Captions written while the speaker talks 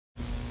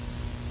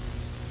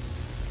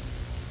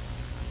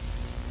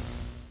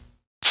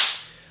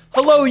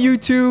Hello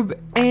YouTube,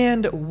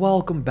 and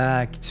welcome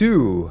back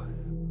to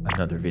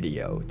another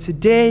video.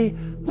 Today,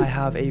 I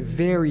have a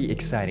very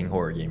exciting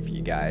horror game for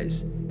you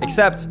guys.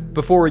 Except,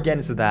 before we get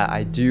into that,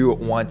 I do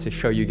want to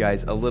show you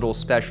guys a little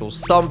special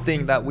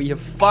something that we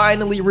have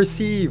finally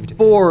received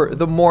for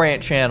the MoreAnt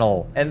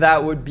channel. And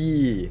that would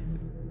be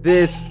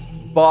this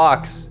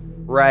box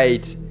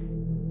right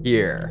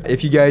here.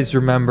 If you guys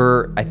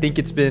remember, I think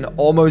it's been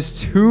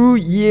almost 2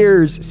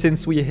 years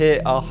since we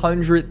hit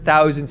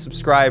 100,000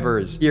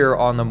 subscribers here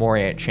on the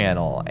MoreAnt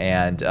channel,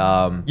 and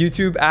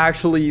YouTube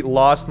actually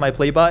lost my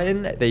play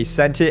button. They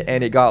sent it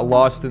and it got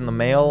lost in the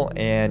mail,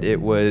 and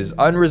it was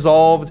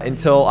unresolved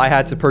until I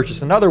had to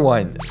purchase another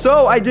one.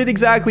 So I did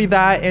exactly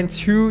that, and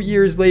 2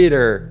 years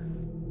later,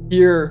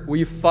 here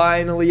we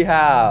finally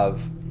have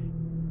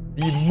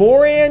the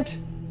MoreAnt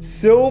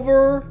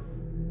silver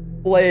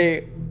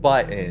play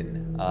button.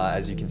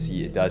 As you can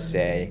see, it does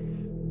say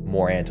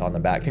MoreAnt on the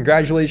back.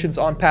 Congratulations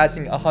on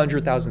passing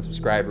 100,000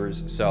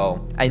 subscribers.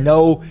 So I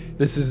know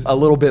this is a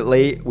little bit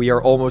late. We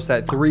are almost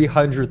at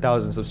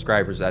 300,000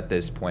 subscribers at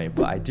this point,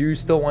 but I do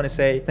still want to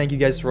say thank you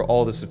guys for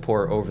all the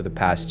support over the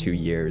past 2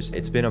 years.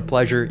 It's been a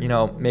pleasure,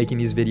 making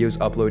these videos,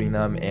 uploading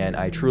them, and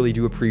I truly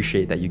do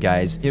appreciate that you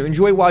guys,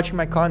 enjoy watching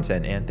my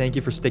content, and thank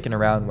you for sticking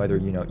around, whether,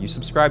 you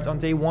subscribed on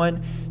day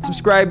one,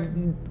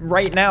 subscribe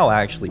right now,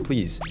 actually,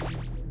 please.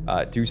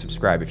 Do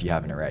subscribe if you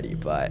haven't already.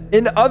 But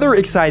in other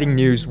exciting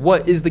news,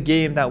 what is the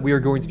game that we are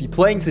going to be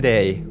playing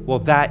today? Well,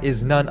 that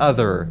is none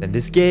other than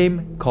this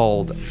game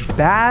called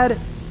Bad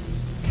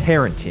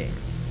Parenting.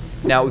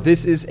 Now,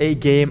 this is a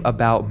game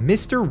about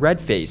Mr.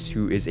 Redface,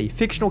 who is a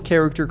fictional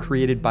character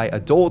created by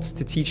adults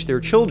to teach their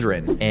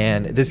children.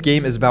 And this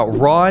game is about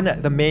Ron,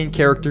 the main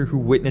character, who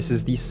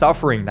witnesses the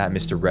suffering that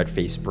Mr.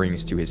 Redface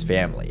brings to his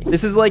family.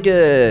 This is like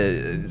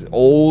a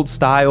old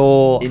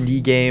style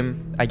indie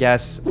game, I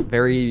guess,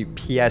 very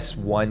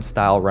PS1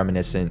 style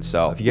reminiscent.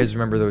 So if you guys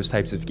remember those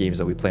types of games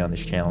that we play on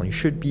this channel, you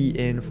should be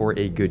in for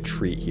a good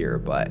treat here.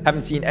 But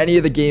haven't seen any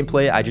of the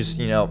gameplay. I just,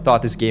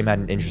 thought this game had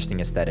an interesting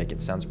aesthetic.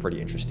 It sounds pretty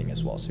interesting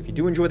as well. So if you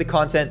do enjoy the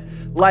content,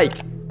 like,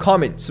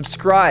 comment,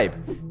 subscribe,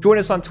 join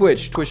us on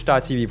Twitch,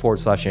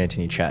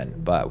 twitch.tv/Anthony Chen.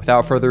 But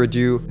without further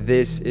ado,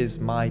 this is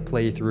my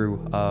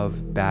playthrough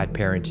of Bad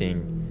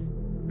Parenting.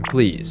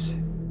 Please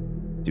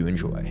do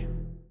enjoy.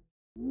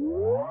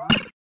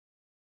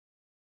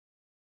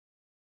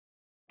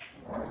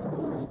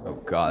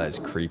 Oh god, that's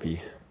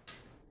creepy.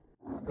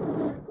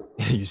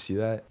 You see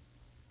that?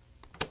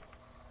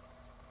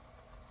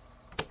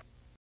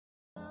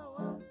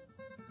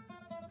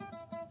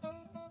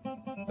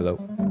 Hello?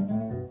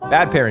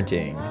 Bad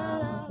Parenting.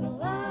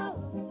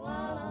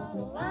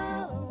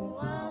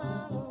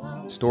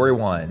 Story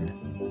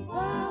 1.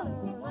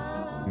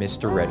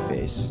 Mr.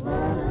 Redface.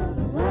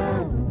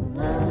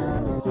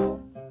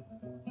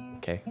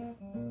 Okay.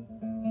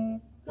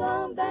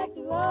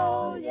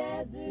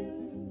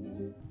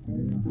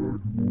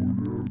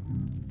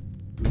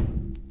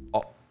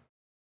 Oh.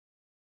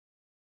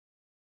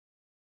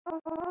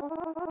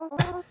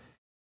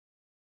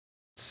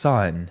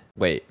 Son.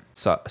 Wait.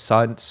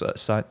 Son.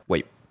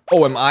 Wait.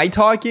 Oh, am I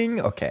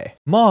talking? Okay.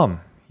 Mom,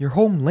 you're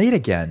home late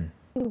again.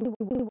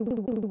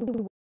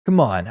 Come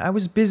on, I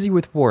was busy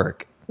with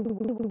work.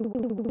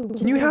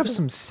 Can you have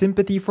some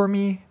sympathy for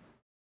me?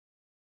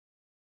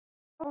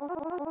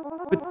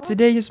 But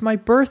today is my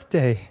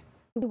birthday.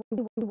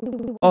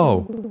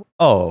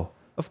 Oh,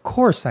 of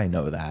course I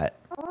know that.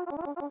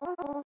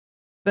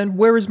 Then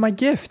where is my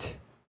gift?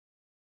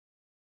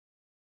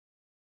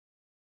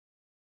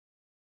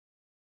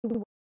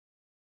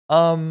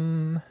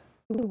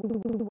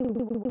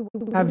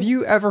 Have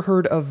you ever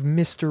heard of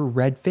Mr.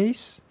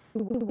 Redface?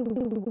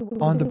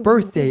 On the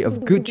birthday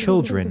of good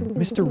children,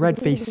 Mr.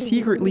 Redface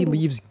secretly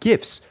leaves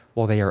gifts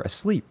while they are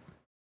asleep.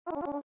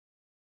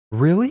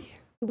 Really?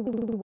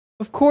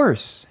 Of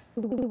course.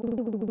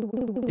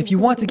 If you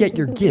want to get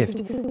your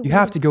gift, you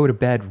have to go to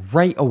bed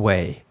right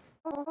away.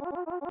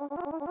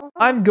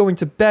 I'm going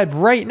to bed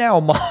right now,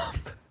 Mom.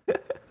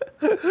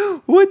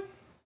 What?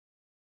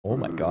 Oh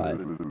my god.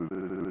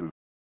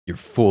 You're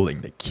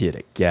fooling the kid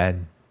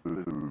again.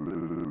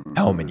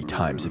 How many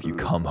times have you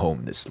come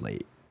home this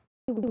late?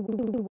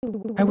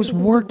 I was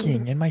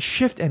working and my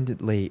shift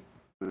ended late.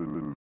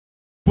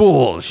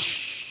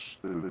 Bullshit.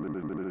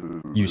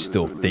 You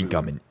still think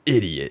I'm an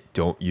idiot,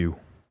 don't you?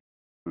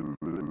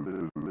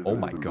 Oh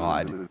my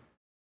god.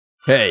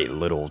 Hey,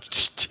 little...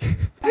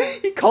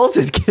 He calls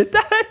his kid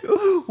that?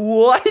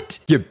 What?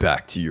 Get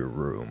back to your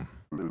room.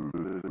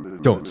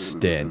 Don't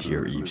stand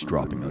here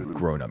eavesdropping on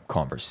grown-up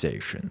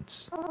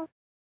conversations.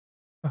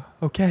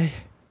 Okay.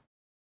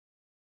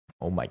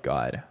 Oh my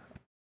god.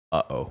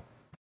 Uh-oh.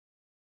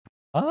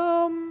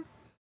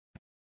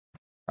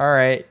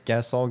 Alright,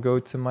 guess I'll go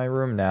to my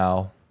room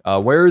now.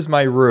 Where's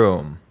my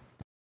room?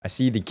 I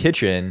see the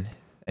kitchen.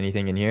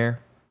 Anything in here?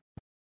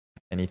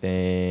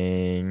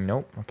 Anything?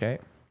 Nope, okay.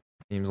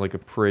 Seems like a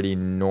pretty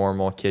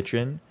normal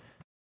kitchen.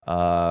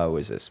 What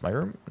is this? My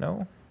room?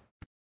 No.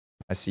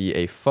 I see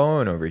a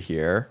phone over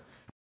here.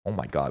 Oh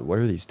my god, what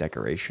are these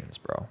decorations,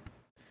 bro?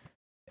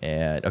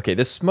 And, okay,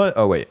 this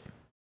oh wait.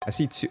 I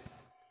see two.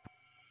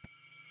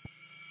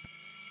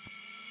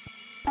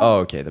 Oh,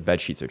 okay. The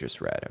bed sheets are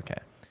just red. Okay.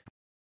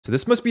 So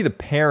this must be the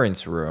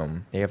parents'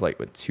 room. They have like,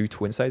 what, 2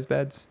 twin-size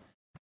beds?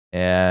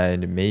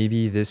 And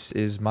maybe this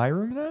is my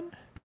room then?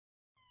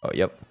 Oh,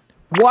 yep.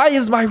 Why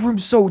is my room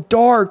so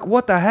dark?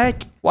 What the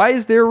heck? Why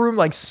is their room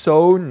like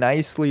so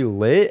nicely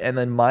lit? And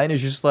then mine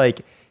is just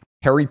like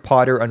Harry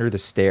Potter under the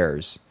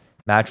stairs.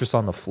 Mattress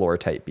on the floor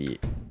type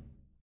beat.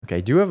 Okay,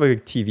 I do have a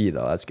TV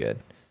though. That's good.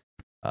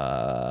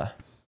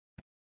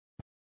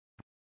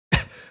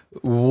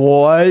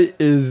 What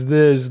is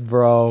this,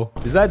 bro?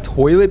 Is that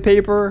toilet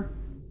paper?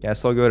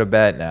 Guess I'll go to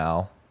bed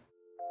now.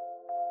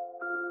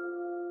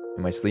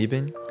 Am I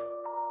sleeping?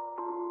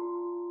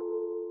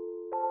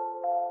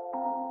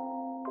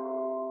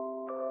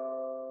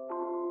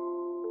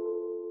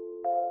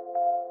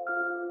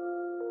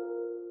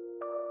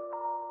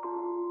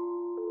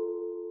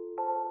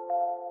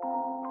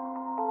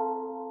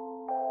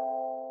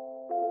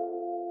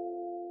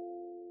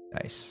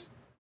 Nice.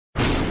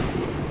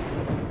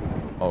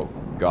 Oh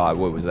God,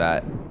 what was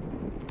that?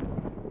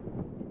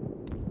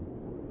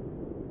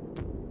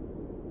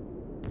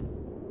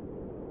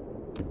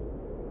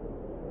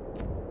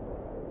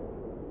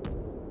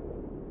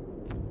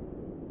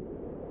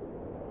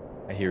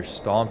 I hear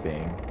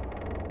stomping.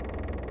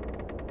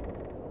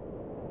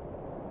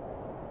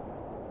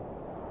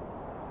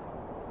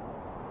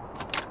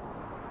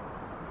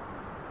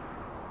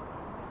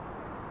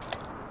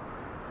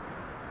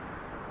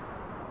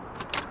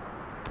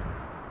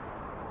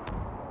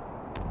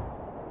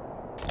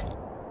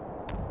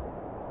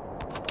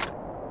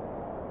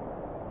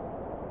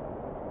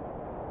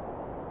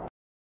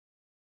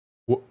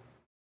 What?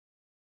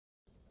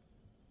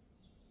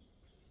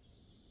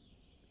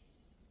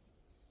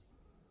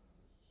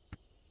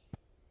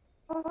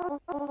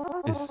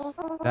 Is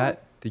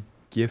that the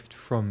gift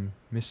from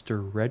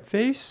Mr.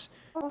 Redface?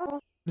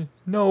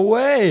 No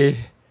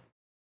way!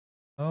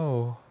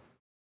 Oh.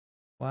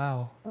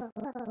 Wow.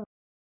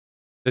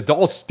 The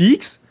doll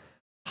speaks?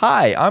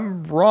 Hi,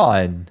 I'm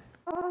Ron.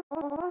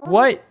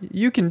 What?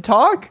 You can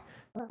talk?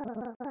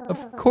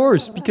 Of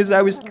course, because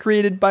I was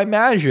created by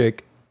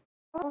magic.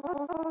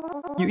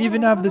 You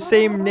even have the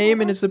same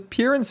name and his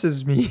appearance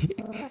as me.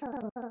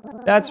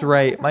 That's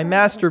right, my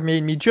master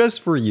made me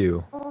just for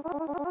you.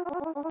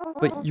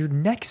 But your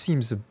neck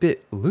seems a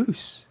bit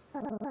loose.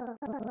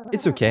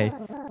 It's okay.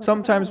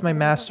 Sometimes my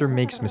master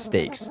makes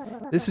mistakes.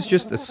 This is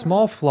just a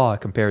small flaw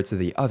compared to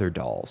the other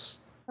dolls.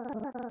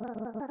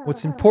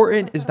 What's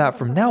important is that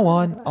from now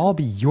on, I'll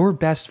be your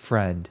best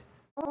friend.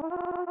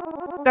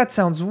 That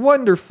sounds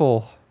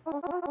wonderful.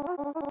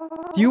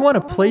 Do you want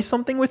to play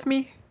something with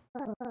me?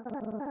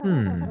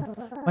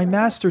 My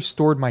master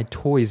stored my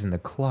toys in the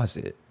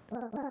closet.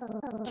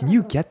 Can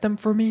you get them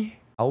for me?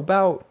 How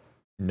about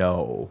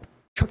no?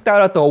 Chuck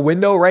that out the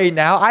window right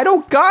now. I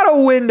don't got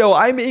a window.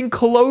 I'm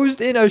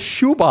enclosed in a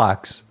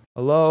shoebox.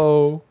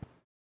 Hello?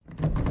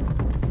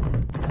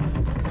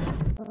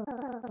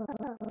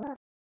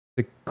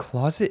 The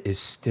closet is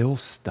still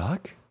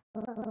stuck?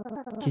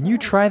 Can you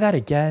try that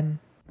again?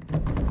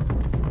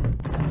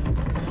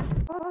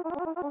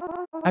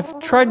 I've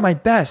tried my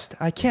best.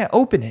 I can't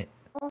open it.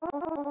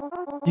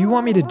 Do you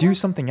want me to do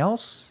something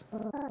else?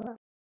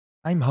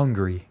 I'm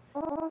hungry.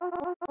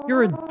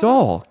 You're a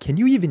doll. Can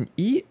you even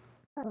eat?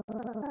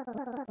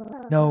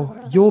 No,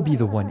 you'll be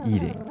the one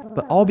eating,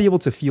 but I'll be able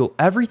to feel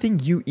everything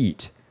you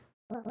eat.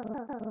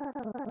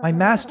 My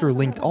master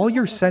linked all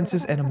your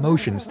senses and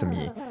emotions to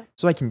me,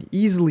 so I can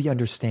easily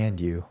understand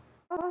you.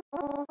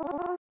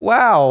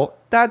 Wow,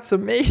 that's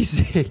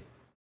amazing.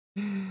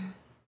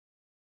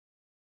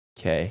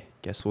 Okay,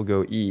 guess we'll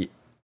go eat.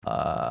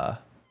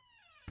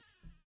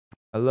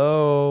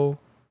 Hello?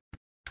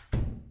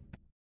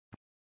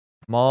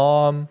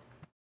 Mom?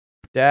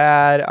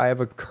 Dad, I have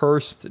a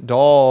cursed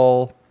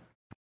doll.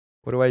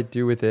 What do I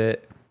do with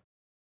it?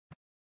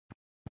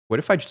 What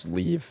if I just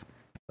leave?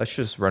 Let's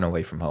just run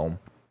away from home.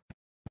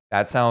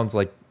 That sounds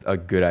like a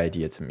good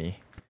idea to me.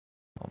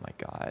 Oh my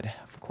God,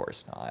 of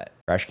course not.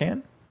 Trash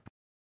can?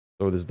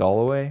 Throw this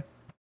doll away?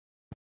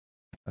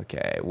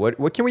 Okay,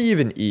 what can we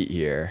even eat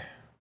here?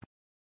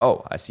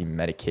 Oh, I see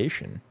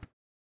medication.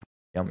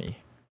 Yummy.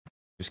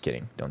 Just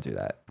kidding, don't do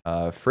that.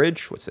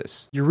 Fridge, what's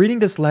this? You're reading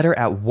this letter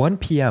at 1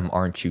 p.m.,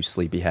 aren't you,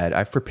 sleepyhead?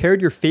 I've prepared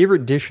your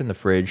favorite dish in the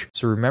fridge,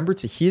 so remember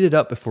to heat it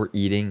up before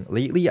eating.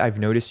 Lately, I've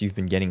noticed you've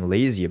been getting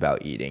lazy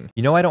about eating.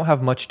 You know I don't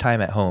have much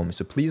time at home,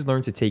 so please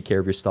learn to take care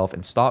of yourself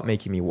and stop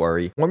making me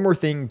worry. One more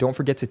thing, don't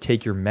forget to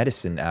take your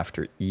medicine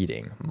after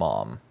eating,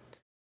 Mom.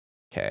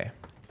 Okay.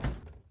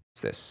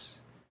 What's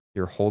this?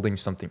 You're holding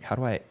something. How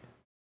do I...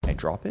 Can I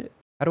drop it?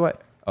 How do I...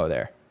 Oh,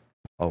 there.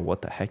 Oh,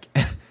 what the heck?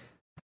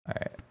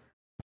 Alright.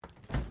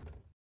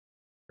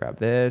 Grab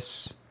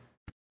this.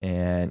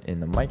 And in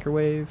the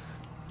microwave.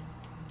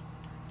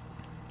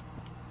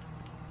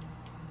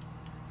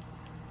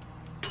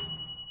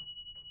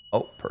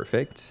 Oh,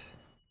 perfect.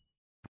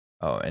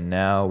 Oh, and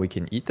now we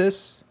can eat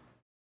this?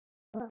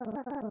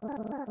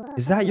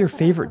 Is that your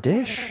favorite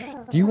dish?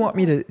 Do you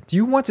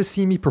want to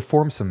see me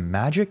perform some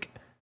magic?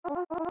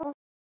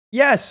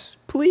 Yes,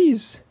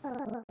 please.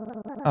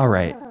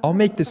 Alright, I'll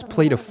make this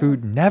plate of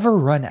food never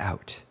run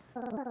out.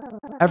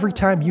 Every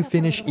time you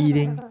finish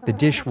eating, the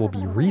dish will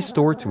be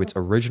restored to its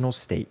original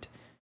state.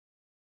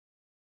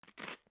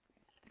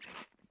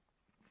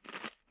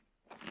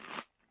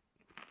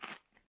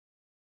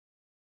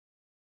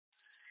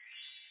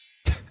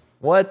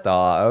 What the?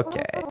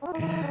 Okay.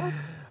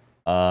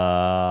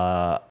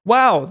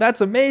 Wow, that's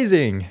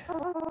amazing.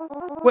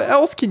 What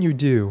else can you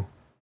do?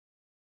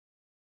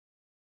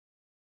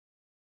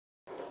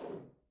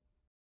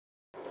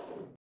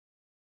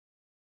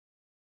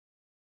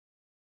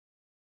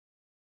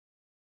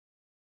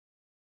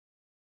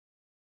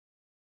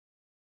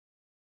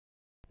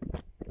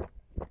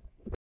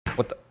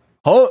 What the?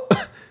 Huh?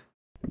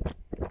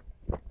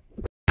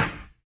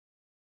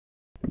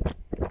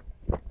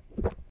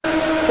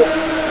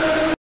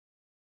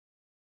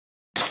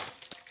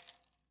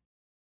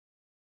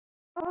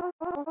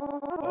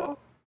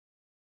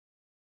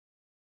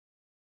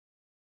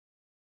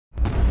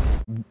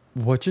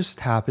 What just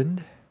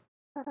happened?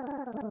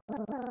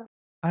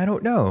 I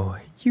don't know.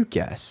 You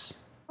guess.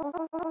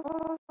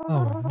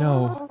 Oh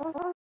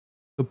no.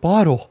 The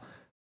bottle.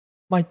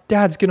 My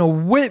dad's gonna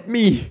whip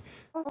me.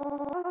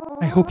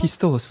 I hope he's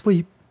still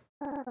asleep.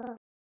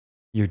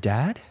 Your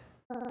dad?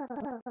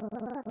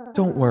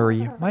 Don't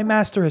worry. My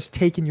master has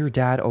taken your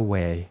dad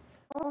away.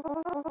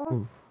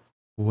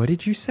 What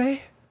did you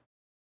say?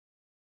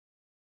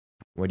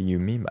 What do you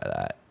mean by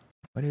that?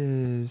 What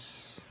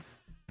is...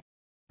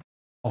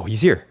 Oh,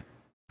 he's here.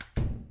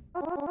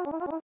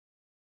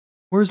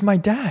 Where's my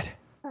dad?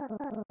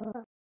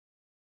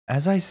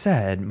 As I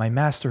said, my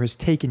master has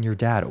taken your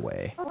dad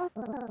away.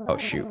 Oh,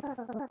 shoot.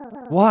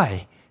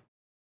 Why?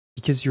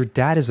 Because your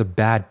dad is a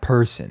bad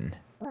person.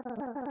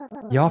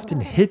 He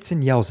often hits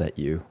and yells at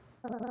you.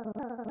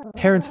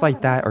 Parents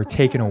like that are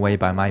taken away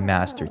by my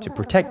master to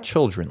protect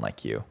children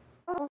like you.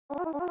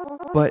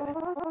 But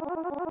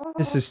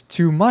this is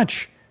too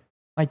much.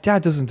 My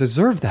dad doesn't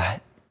deserve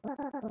that.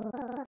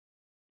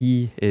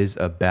 He is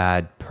a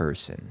bad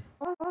person.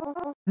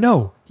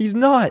 No, he's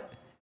not.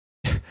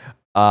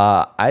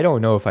 I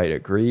don't know if I'd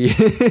agree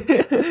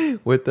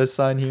with the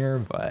son here,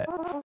 but...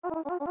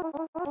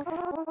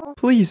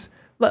 Please,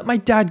 let my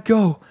dad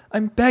go.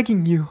 I'm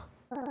begging you.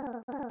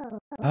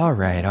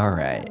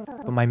 Alright.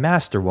 But my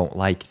master won't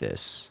like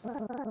this.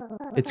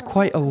 It's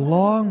quite a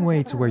long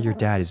way to where your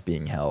dad is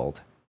being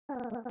held.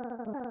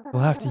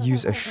 You'll have to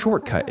use a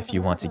shortcut if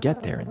you want to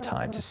get there in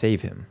time to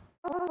save him.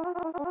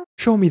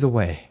 Show me the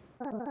way.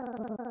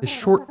 The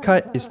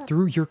shortcut is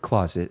through your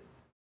closet.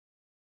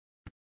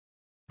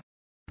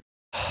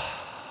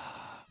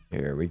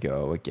 Here we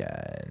go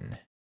again.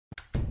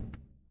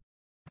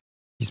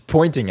 He's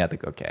pointing at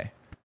the... Okay.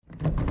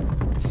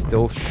 It's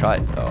still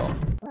shut, though.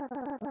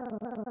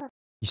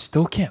 You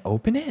still can't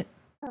open it?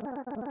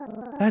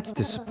 That's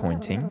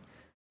disappointing.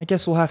 I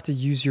guess we'll have to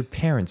use your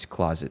parents'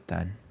 closet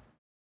then.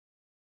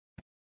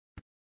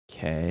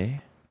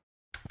 Okay.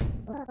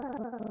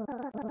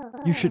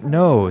 You should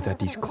know that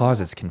these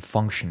closets can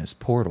function as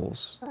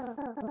portals.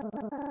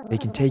 They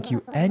can take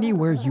you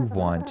anywhere you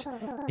want,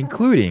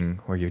 including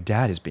where your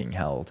dad is being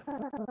held.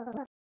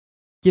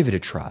 Give it a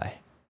try.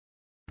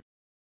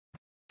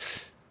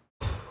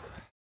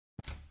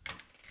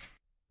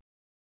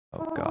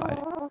 Oh God.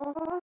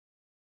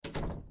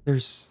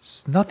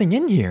 There's nothing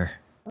in here.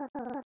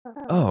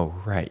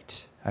 Oh,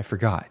 right. I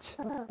forgot.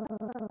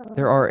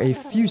 There are a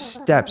few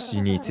steps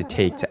you need to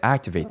take to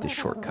activate this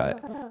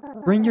shortcut.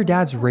 Bring your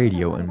dad's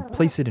radio and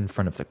place it in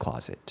front of the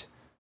closet.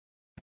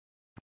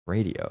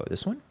 Radio,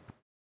 this one?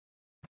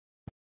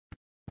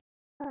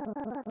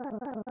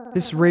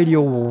 This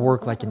radio will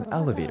work like an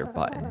elevator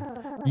button.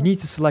 You need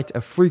to select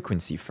a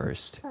frequency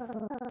first.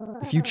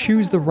 If you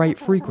choose the right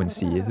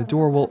frequency, the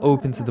door will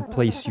open to the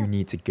place you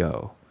need to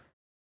go.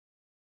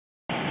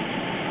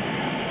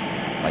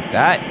 Like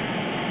that?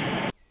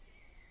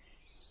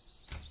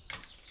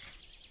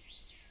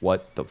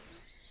 What the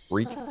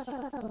freak?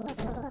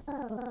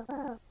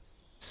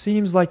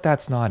 Seems like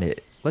that's not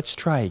it. Let's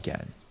try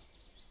again.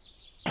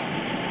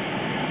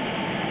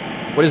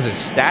 What is it,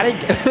 static?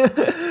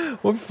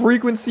 What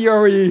frequency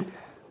are we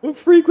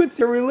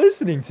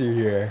listening to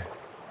here?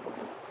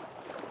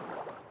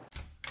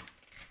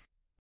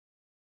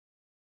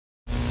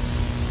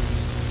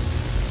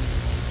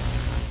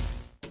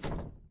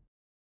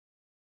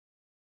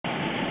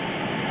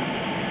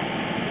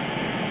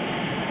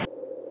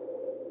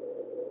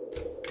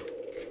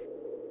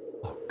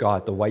 Oh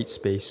God, the white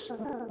space.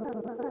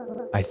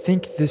 I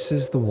think this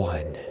is the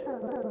one.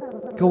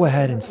 Go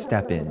ahead and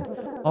step in.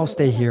 I'll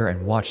stay here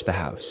and watch the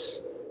house.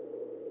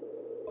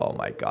 Oh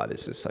my God,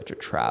 this is such a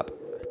trap.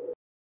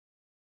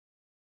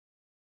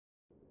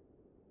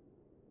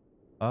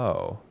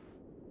 Oh.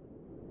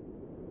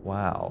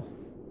 Wow.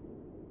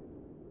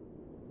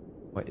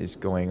 What is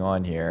going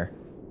on here?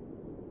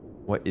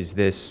 What is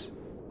this?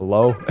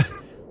 Hello?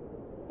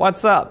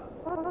 What's up?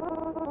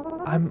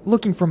 I'm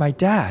looking for my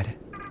dad.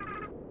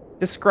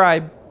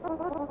 Describe.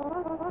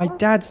 My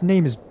dad's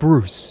name is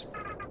Bruce.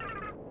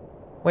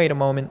 Wait a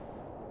moment.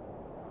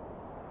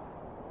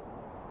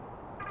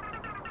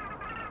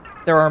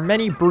 There are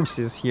many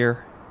Bruces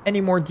here.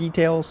 Any more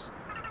details?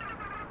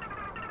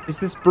 Is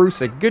this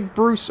Bruce a good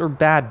Bruce or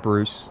bad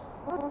Bruce?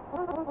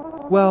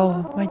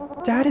 Well, my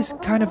dad is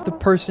kind of the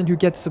person who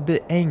gets a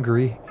bit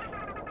angry.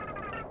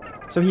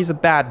 So he's a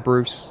bad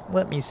Bruce.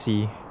 Let me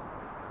see.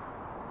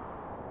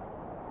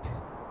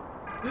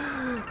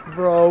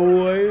 Bro,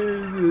 what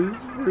is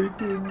this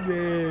freaking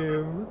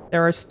game?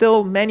 There are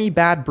still many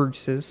bad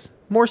Bruces.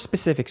 More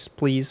specifics,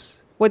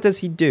 please. What does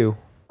he do?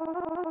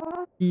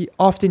 He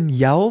often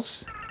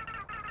yells.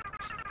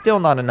 Still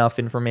not enough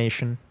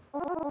information.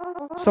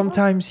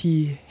 Sometimes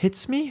he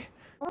hits me.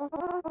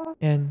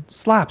 And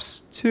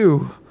slaps,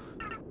 too.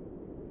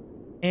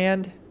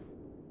 And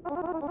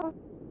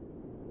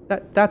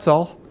that's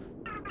all.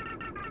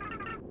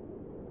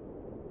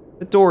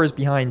 The door is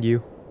behind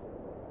you.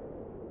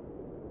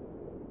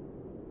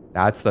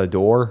 That's the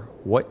door?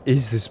 What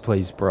is this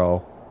place,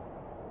 bro?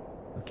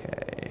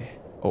 Okay.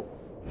 Oh.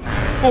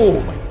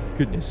 Oh my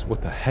goodness,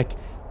 what the heck?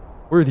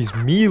 Where are these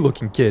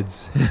me-looking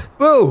kids?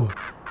 Boo!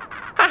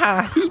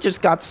 Haha, he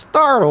just got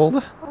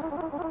startled.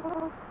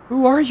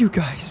 Who are you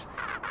guys?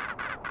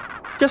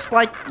 Just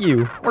like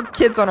you. We're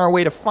kids on our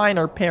way to find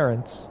our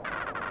parents.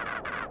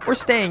 We're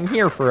staying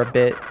here for a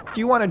bit. Do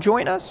you want to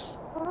join us?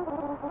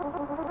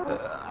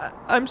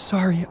 I'm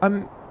sorry,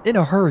 I'm in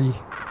a hurry.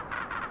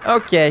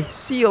 Okay,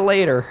 see you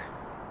later.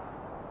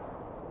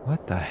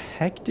 What the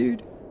heck,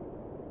 dude?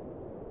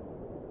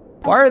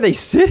 Why are they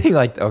sitting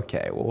like...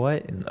 Okay,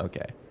 what?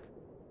 Okay.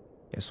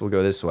 Guess we'll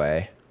go this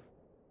way.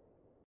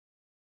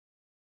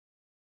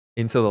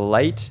 Into the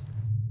light.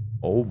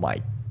 Oh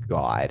my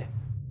god.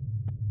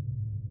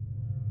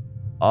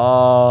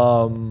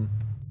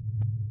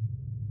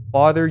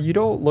 Father, you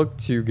don't look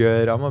too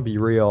good. I'm gonna be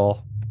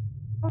real.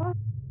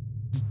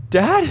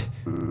 Dad?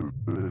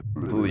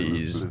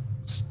 Please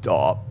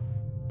stop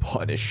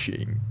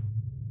punishing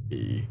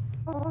me.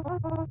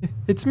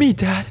 It's me,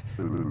 Dad.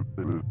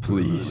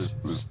 Please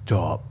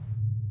stop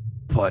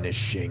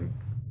punishing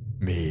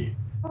me.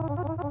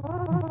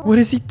 What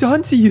has he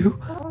done to you?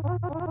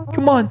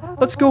 Come on,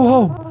 let's go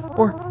home,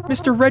 or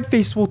Mr.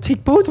 Redface will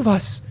take both of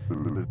us.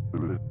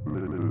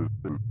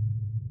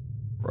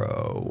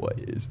 Bro, what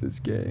is this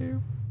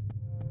game?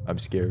 I'm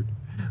scared.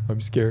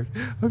 I'm scared.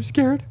 I'm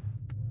scared.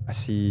 I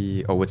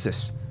see... Oh, what's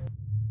this?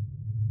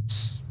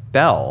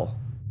 Spell?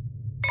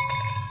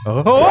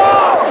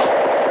 Oh!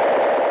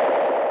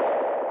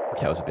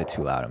 Okay, that was a bit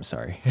too loud. I'm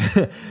sorry.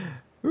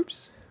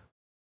 Oops.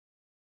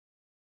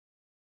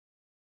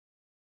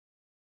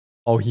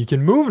 Oh, he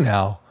can move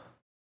now.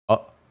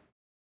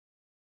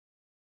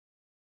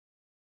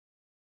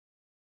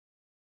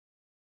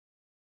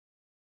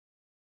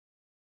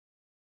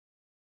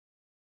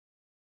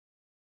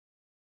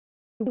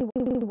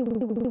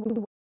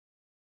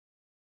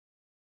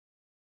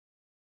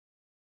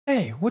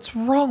 Hey, what's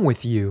wrong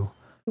with you?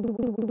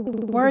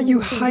 Why are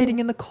you hiding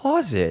in the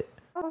closet?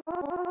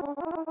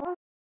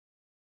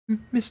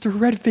 Mr.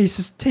 Redface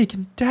has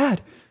taken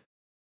Dad.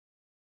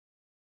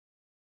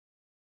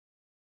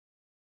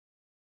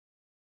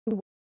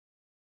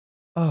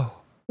 Oh.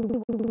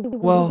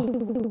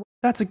 Well,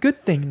 that's a good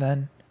thing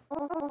then.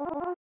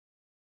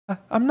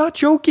 I'm not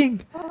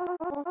joking.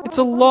 It's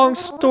a long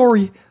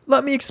story.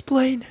 Let me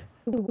explain.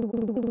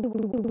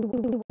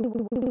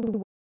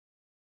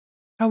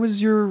 How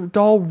is your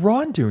doll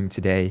Ron doing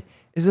today?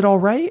 Is it all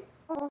right?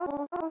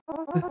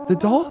 The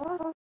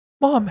doll?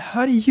 Mom,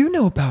 how do you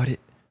know about it?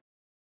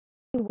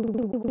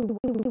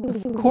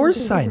 Of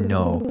course I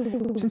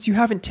know, since you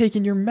haven't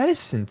taken your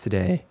medicine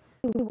today.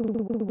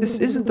 This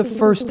isn't the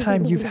first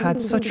time you've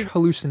had such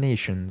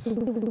hallucinations.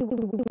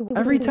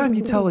 Every time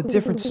you tell a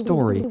different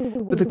story,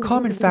 but the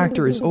common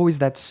factor is always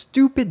that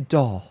stupid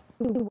doll.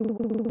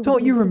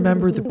 Don't you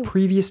remember the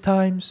previous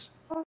times?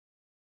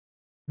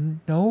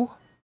 No?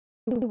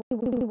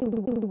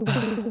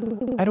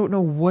 I don't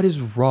know what is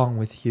wrong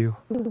with you.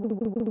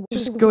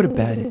 Just go to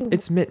bed.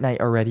 It's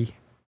midnight already.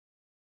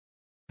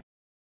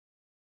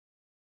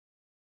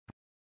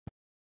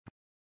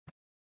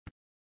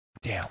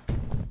 Damn.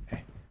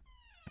 Okay.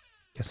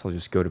 Guess I'll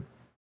just go to...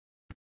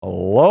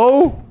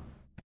 Hello?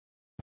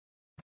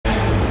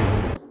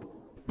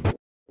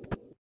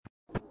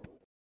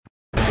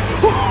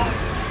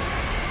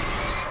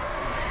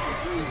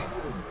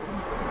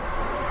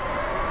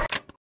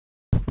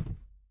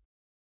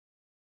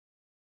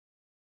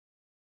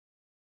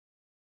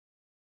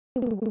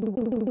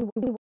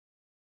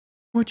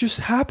 What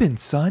just happened,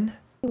 son?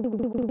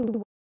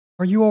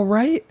 Are you all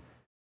right?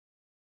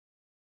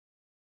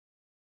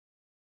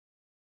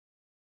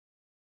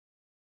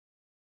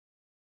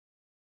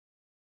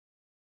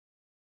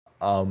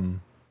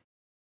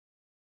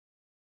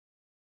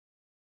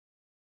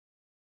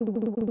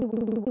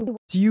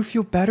 Do you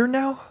feel better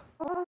now?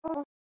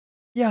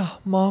 Yeah,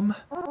 Mom.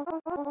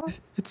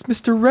 It's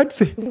Mr.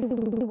 Redface.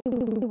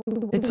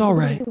 It's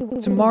alright.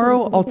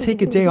 Tomorrow, I'll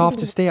take a day off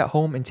to stay at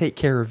home and take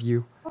care of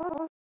you.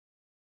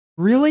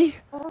 Really?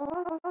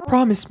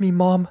 Promise me,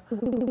 Mom.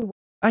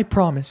 I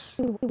promise.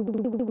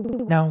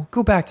 Now,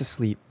 go back to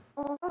sleep.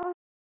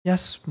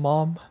 Yes,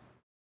 Mom.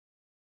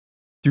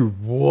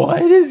 Dude,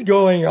 what is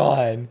going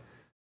on?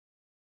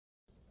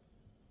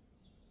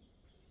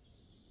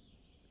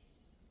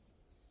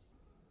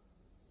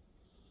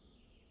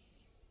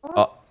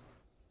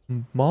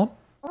 Mom?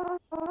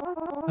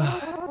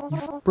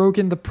 You've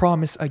broken the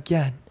promise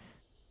again.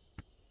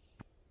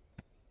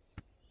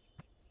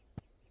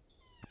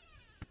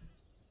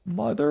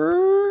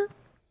 Mother?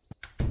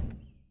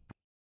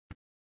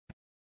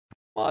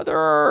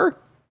 Mother?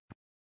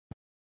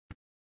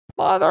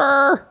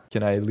 Mother?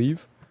 Can I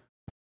leave?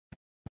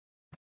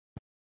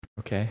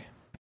 Okay.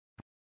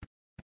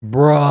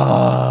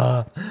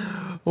 Bruh.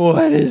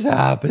 What is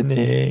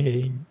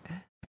happening?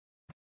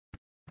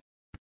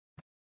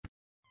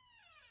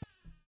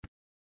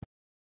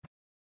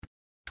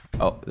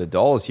 Oh, the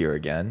doll is here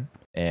again.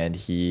 And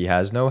he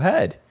has no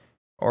head.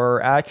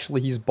 Or actually,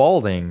 he's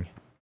balding.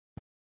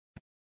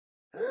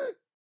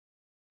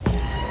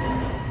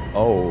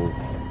 Oh.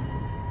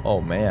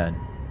 Oh, man.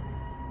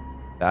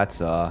 That's,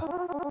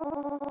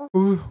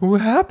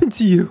 What happened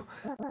to you?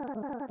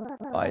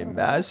 My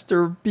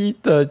master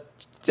beat the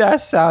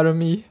dust out of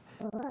me.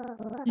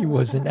 He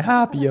wasn't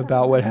happy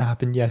about what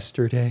happened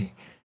yesterday.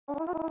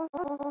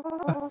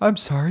 I'm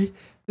sorry.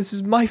 This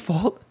is my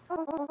fault.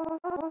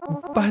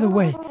 By the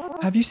way,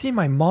 have you seen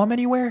my mom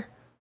anywhere?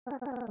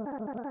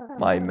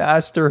 My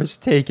master has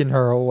taken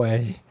her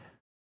away.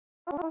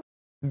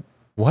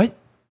 What?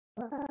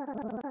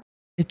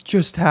 It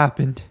just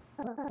happened.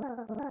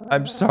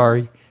 I'm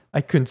sorry.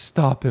 I couldn't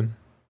stop him.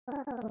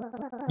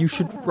 You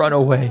should run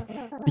away,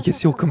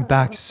 because he'll come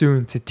back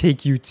soon to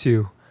take you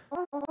too.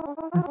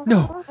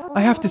 No,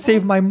 I have to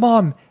save my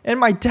mom and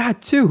my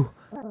dad too.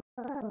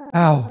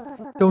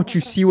 Ow, don't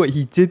you see what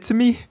he did to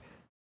me?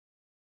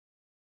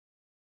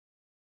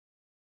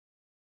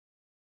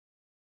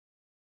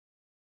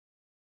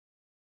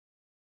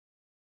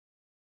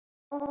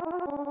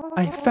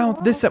 I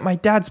found this at my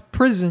dad's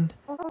prison.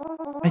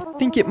 I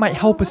think it might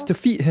help us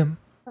defeat him.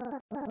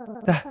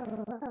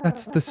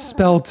 That's the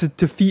spell to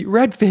defeat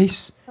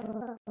Redface.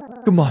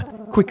 Come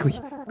on, quickly,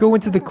 go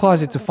into the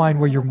closet to find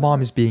where your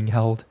mom is being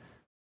held.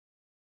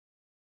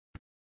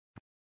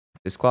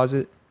 This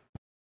closet?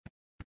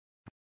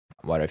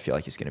 Why do I feel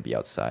like he's gonna be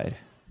outside?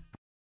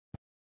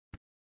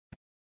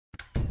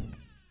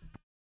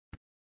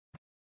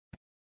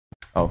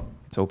 Oh,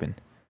 it's open.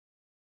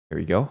 Here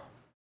we go.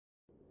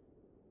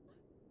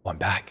 Oh, I'm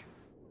back.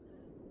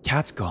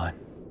 Cat's gone.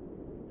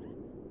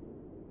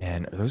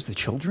 And are those the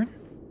children?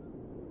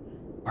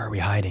 Why are we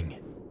hiding?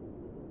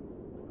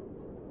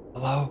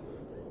 Hello?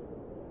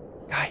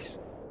 Guys.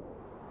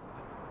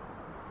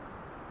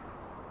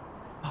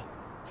 Oh,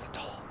 it's the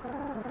doll.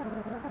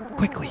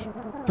 Quickly,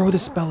 throw the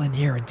spell in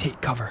here and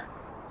take cover.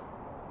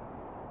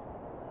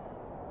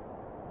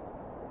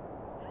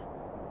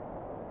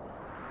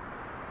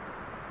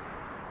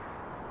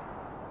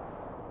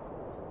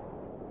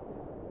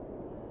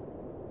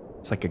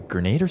 It's like a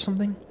grenade or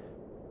something?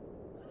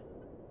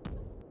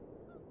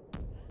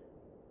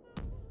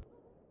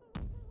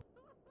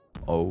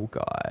 Oh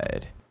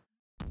god.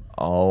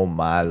 Oh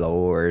my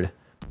lord.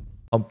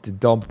 Humpty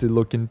Dumpty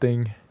looking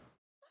thing.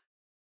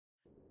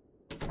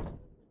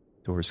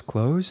 Doors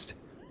closed.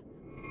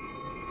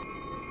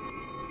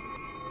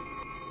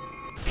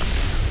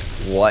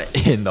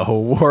 What in the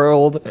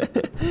world?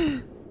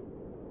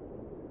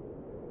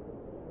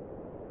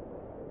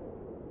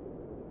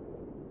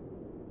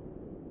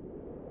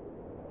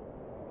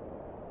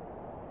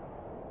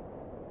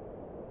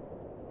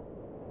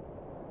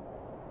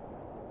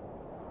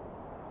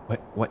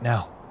 What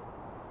now?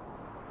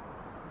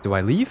 Do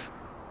I leave?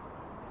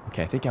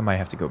 Okay, I think I might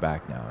have to go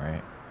back now,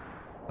 right?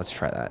 Let's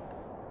try that.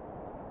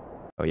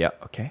 Oh, yeah,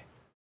 okay.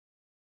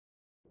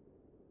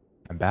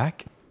 I'm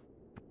back.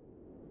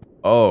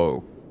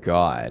 Oh,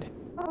 God.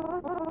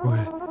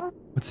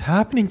 What's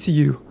happening to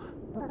you?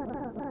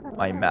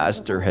 My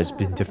master has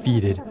been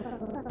defeated.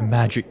 The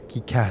magic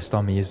he cast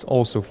on me is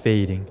also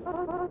fading.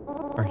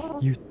 Are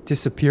you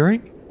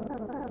disappearing?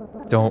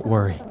 Don't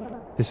worry.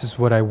 This is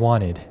what I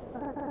wanted.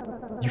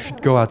 You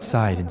should go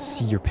outside and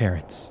see your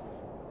parents.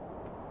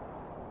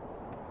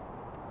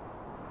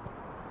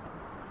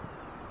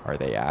 Are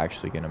they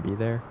actually gonna be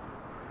there?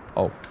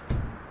 Oh.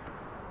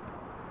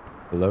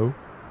 Hello?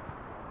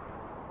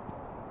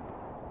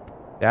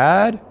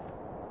 Dad?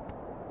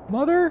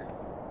 Mother?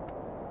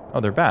 Oh,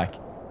 they're back.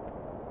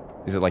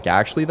 Is it like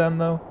actually them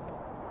though?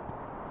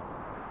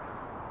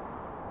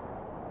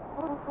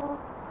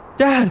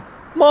 Dad!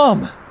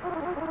 Mom!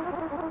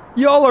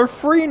 Y'all are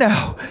free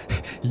now!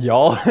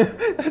 Y'all?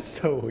 That's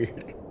so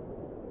weird.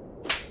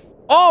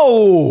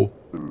 Oh!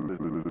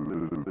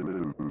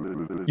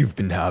 You've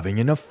been having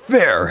an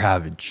affair,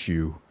 haven't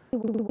you?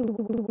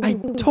 I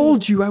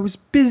told you I was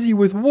busy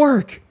with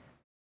work.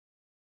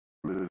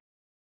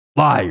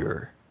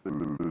 Liar.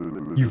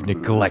 You've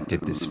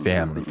neglected this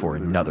family for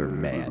another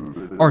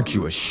man. Aren't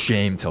you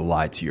ashamed to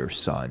lie to your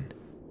son?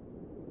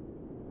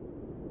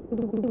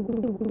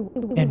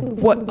 And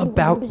what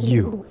about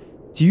you?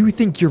 Do you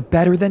think you're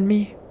better than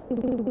me?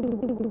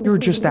 You're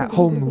just at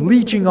home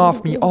leeching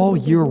off me all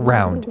year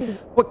round.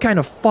 What kind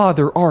of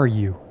father are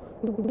you?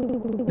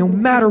 No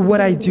matter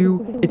what I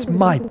do, it's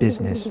my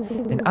business,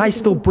 and I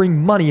still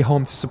bring money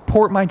home to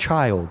support my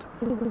child.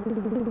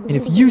 And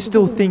if you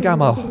still think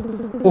I'm a...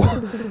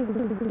 Well,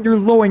 you're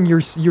lowering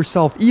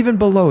yourself even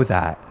below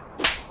that.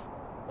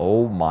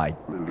 Oh my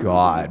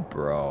god,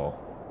 bro.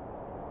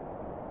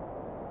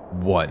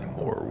 One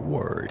more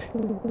word.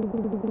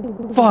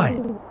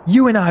 Fine,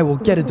 you and I will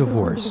get a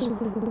divorce.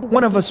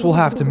 One of us will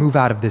have to move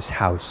out of this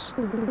house.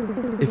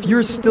 If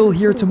you're still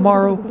here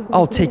tomorrow,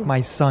 I'll take my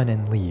son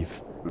and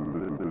leave.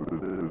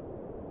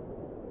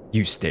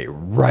 You stay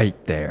right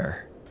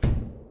there.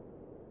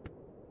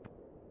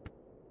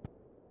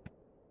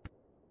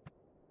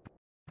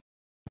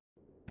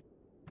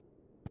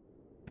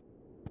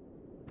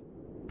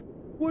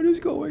 What is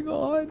going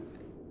on?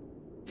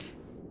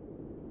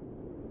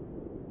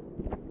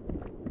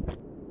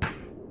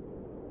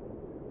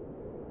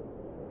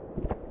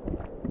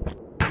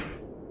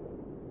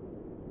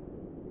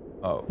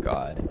 Oh,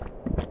 God.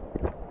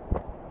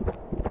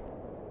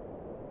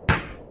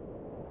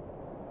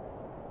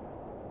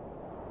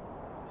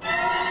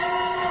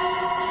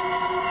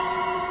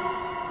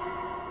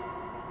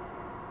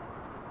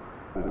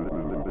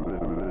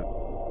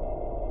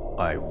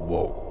 I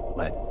won't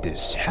let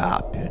this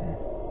happen.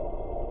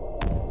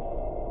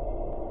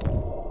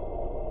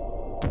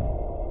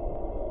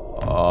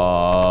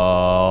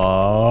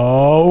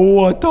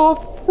 What the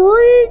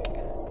freak?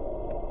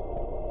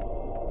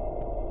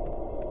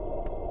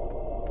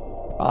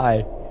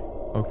 Bye.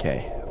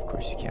 Okay, of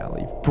course you can't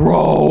leave.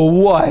 Bro,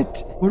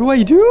 what? What do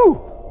I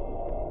do?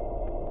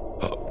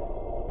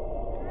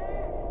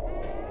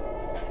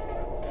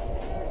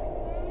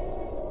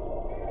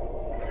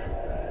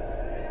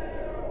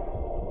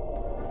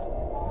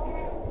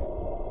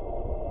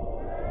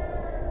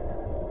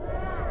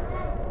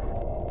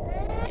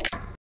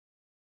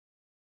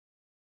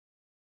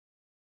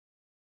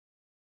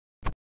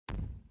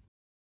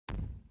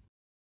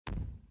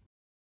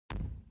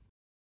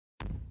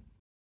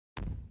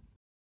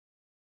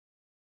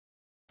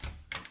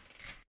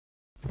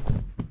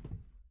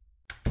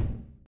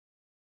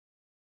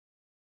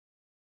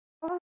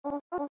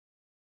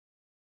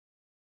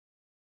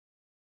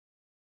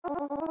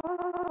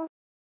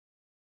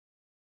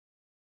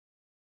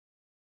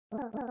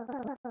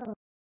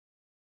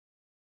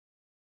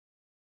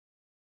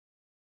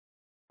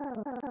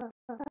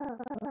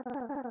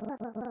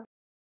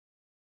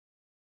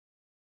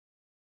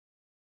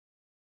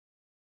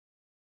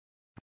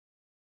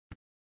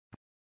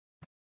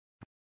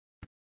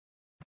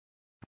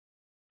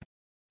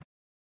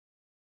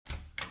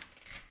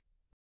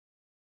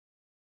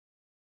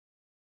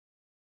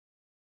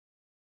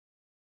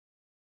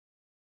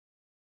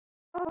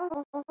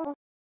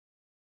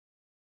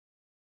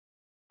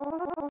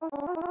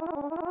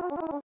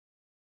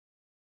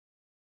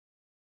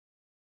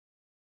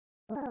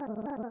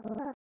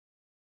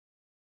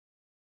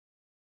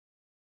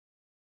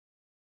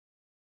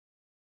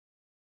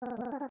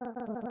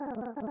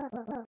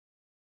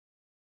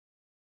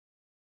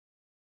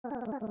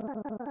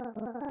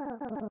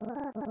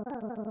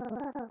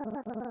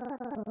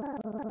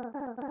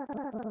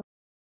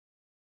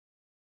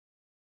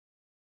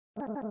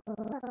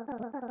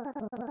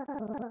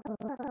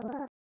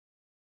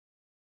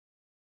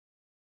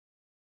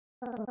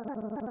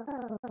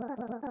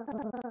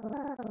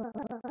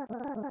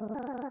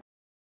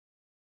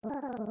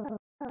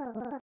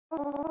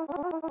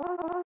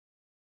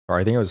 Or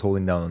I think I was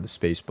holding down on the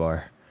space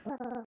bar.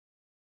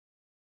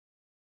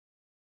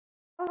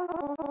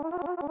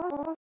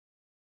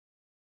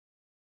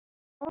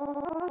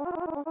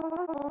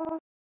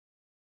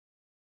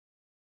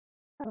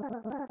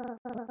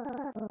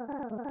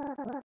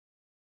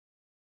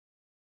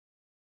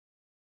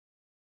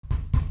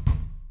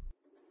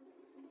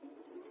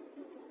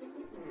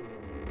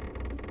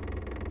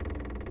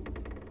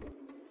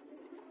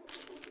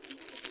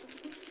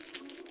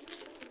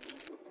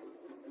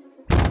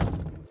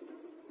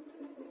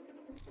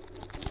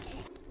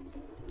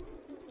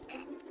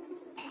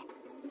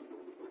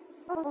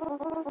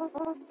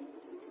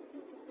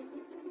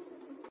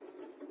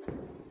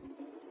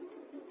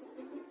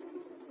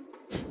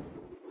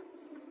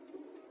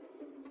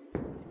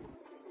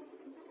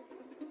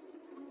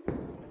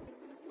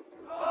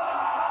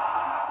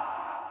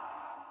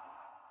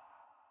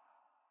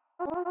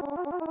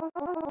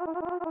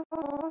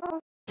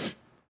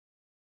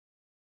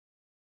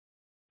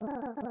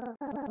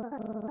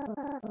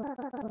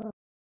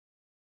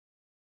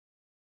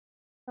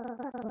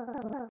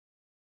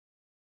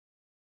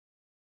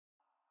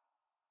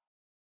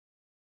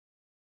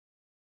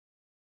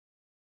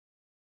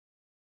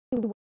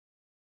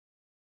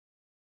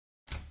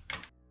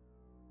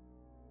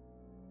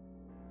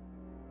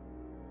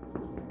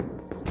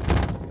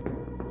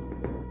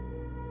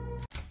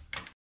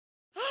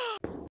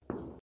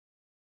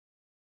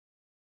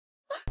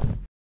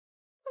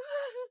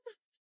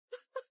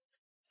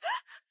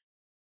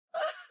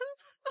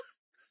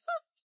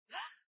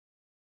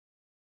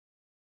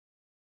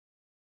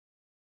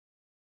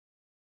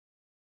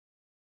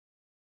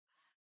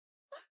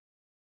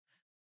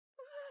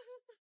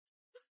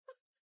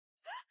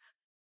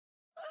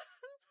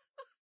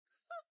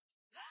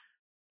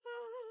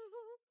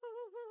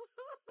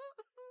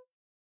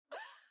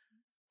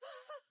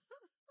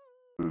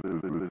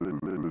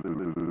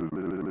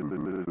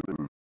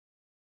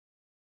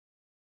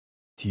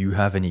 Do you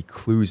have any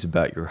clues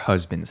about your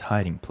husband's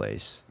hiding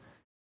place?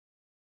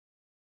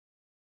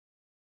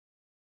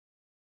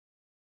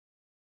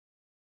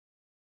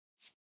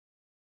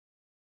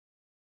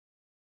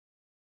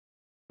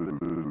 You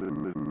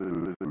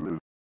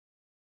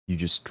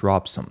just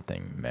dropped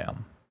something,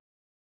 ma'am.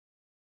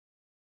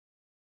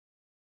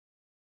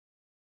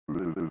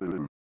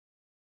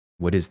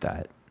 What is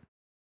that?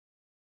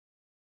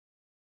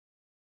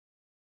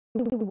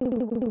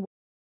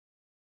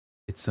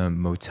 It's a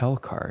motel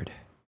card.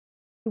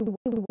 But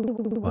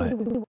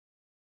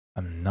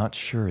I'm not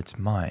sure it's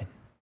mine.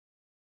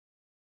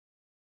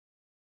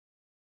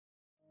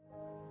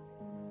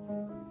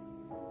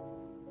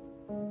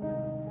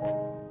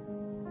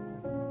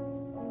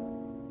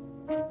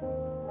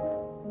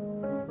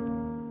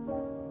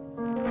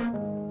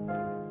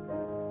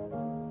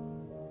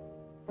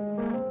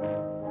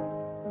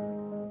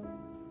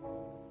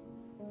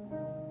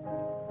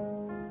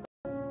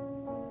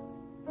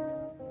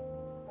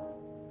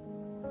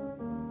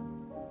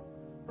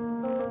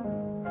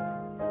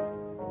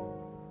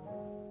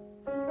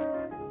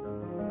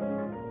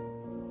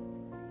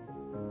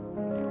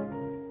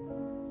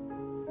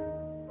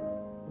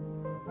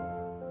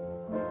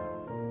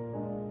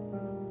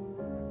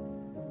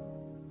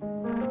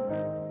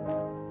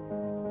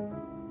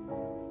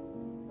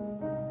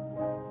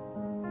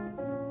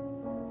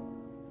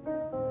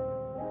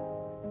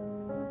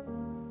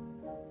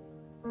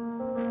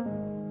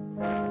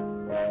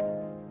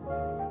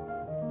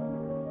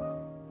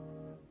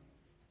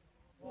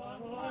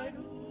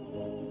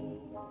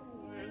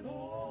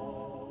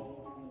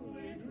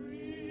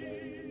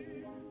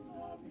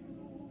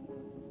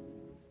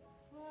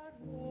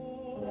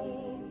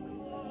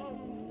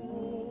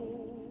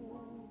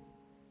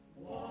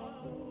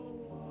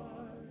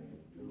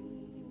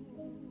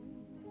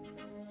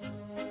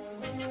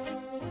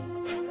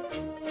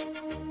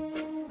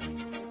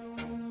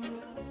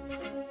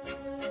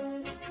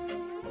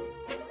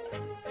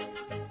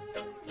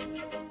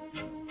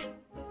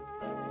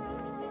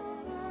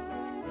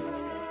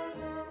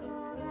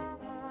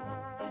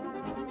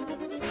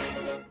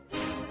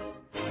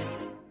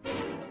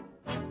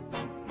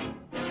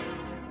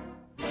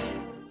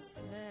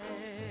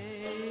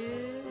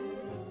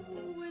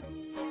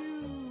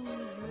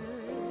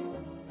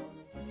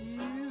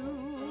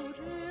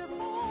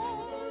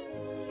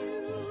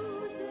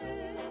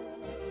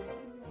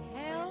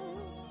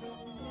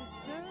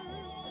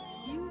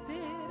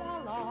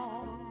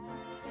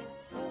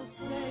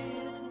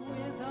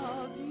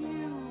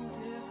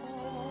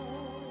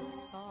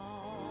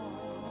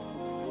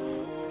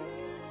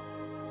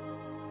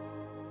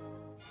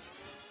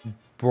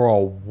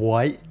 Bro,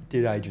 what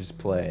did I just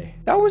play?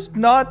 That was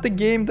not the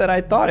game that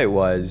I thought it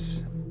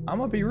was. I'm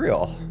gonna be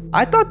real.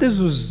 I thought this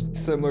was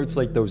similar to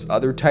like those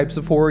other types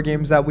of horror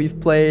games that we've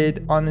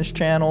played on this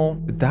channel,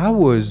 but that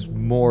was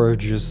more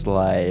just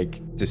like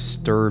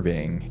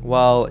disturbing.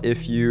 Well,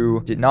 if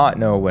you did not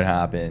know what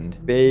happened,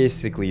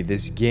 basically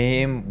this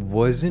game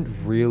wasn't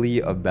really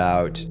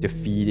about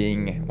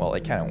defeating, well,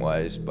 it kind of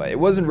was, but it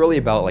wasn't really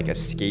about like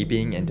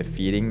escaping and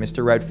defeating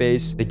Mr.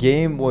 Redface. The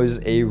game was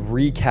a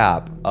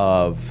recap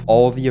of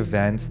all the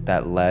events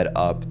that led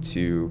up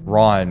to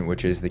Ron,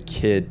 which is the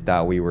kid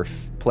that we were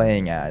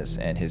playing as,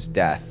 and his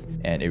death.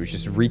 And it was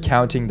just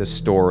recounting the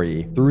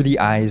story through the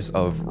eyes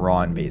of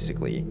Ron,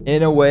 basically.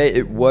 In a way,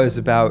 it was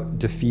about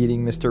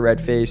defeating Mr.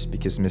 Redface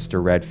because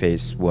Mr.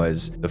 Redface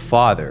was the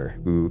father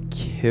who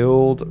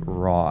killed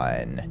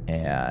Ron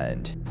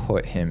and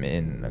put him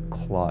in the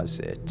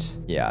closet.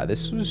 Yeah,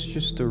 this was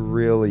just a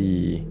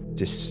really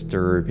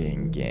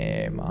disturbing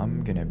game.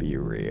 I'm gonna be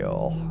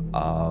real.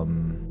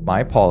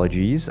 My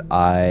apologies.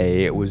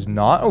 I was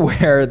not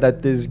aware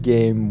that this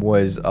game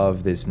was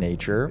of this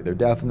nature. There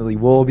definitely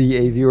will be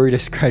a viewer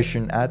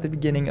discretion at the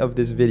beginning of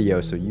this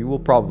video, so you will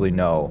probably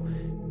know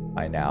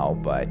by now,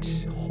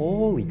 but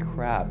holy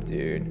crap,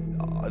 dude.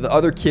 The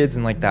other kids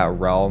in like that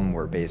realm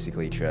were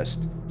basically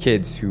just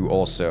kids who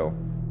also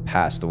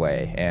passed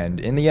away. And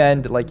in the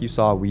end, like you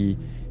saw, we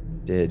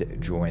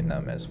did join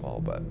them as well,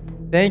 but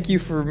thank you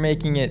for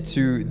making it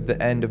to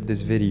the end of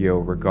this video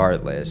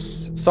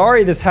regardless.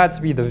 Sorry this had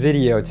to be the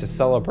video to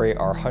celebrate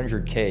our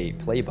 100K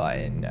play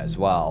button as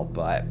well,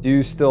 but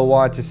do still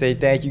want to say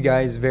thank you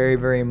guys very,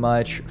 very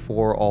much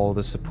for all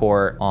the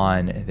support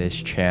on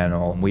this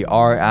channel. We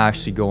are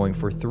actually going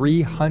for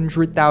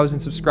 300,000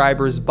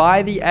 subscribers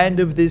by the end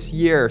of this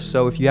year,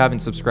 so if you haven't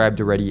subscribed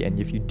already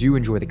and if you do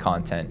enjoy the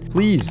content,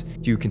 please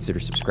do consider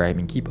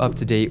subscribing. Keep up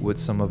to date with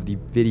some of the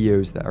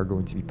videos that are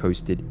going to be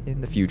posted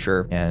in the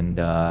future. And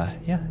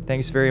yeah,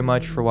 thanks very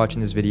much for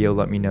watching this video.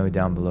 Let me know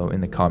down below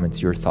in the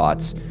comments your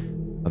thoughts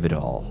of it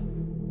all.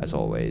 As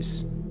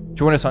always,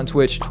 join us on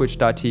Twitch,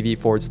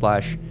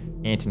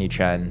 twitch.tv/Anthony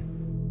Chen,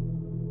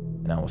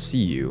 and I will see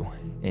you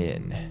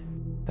in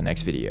the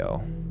next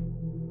video.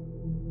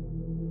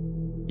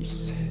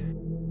 Peace.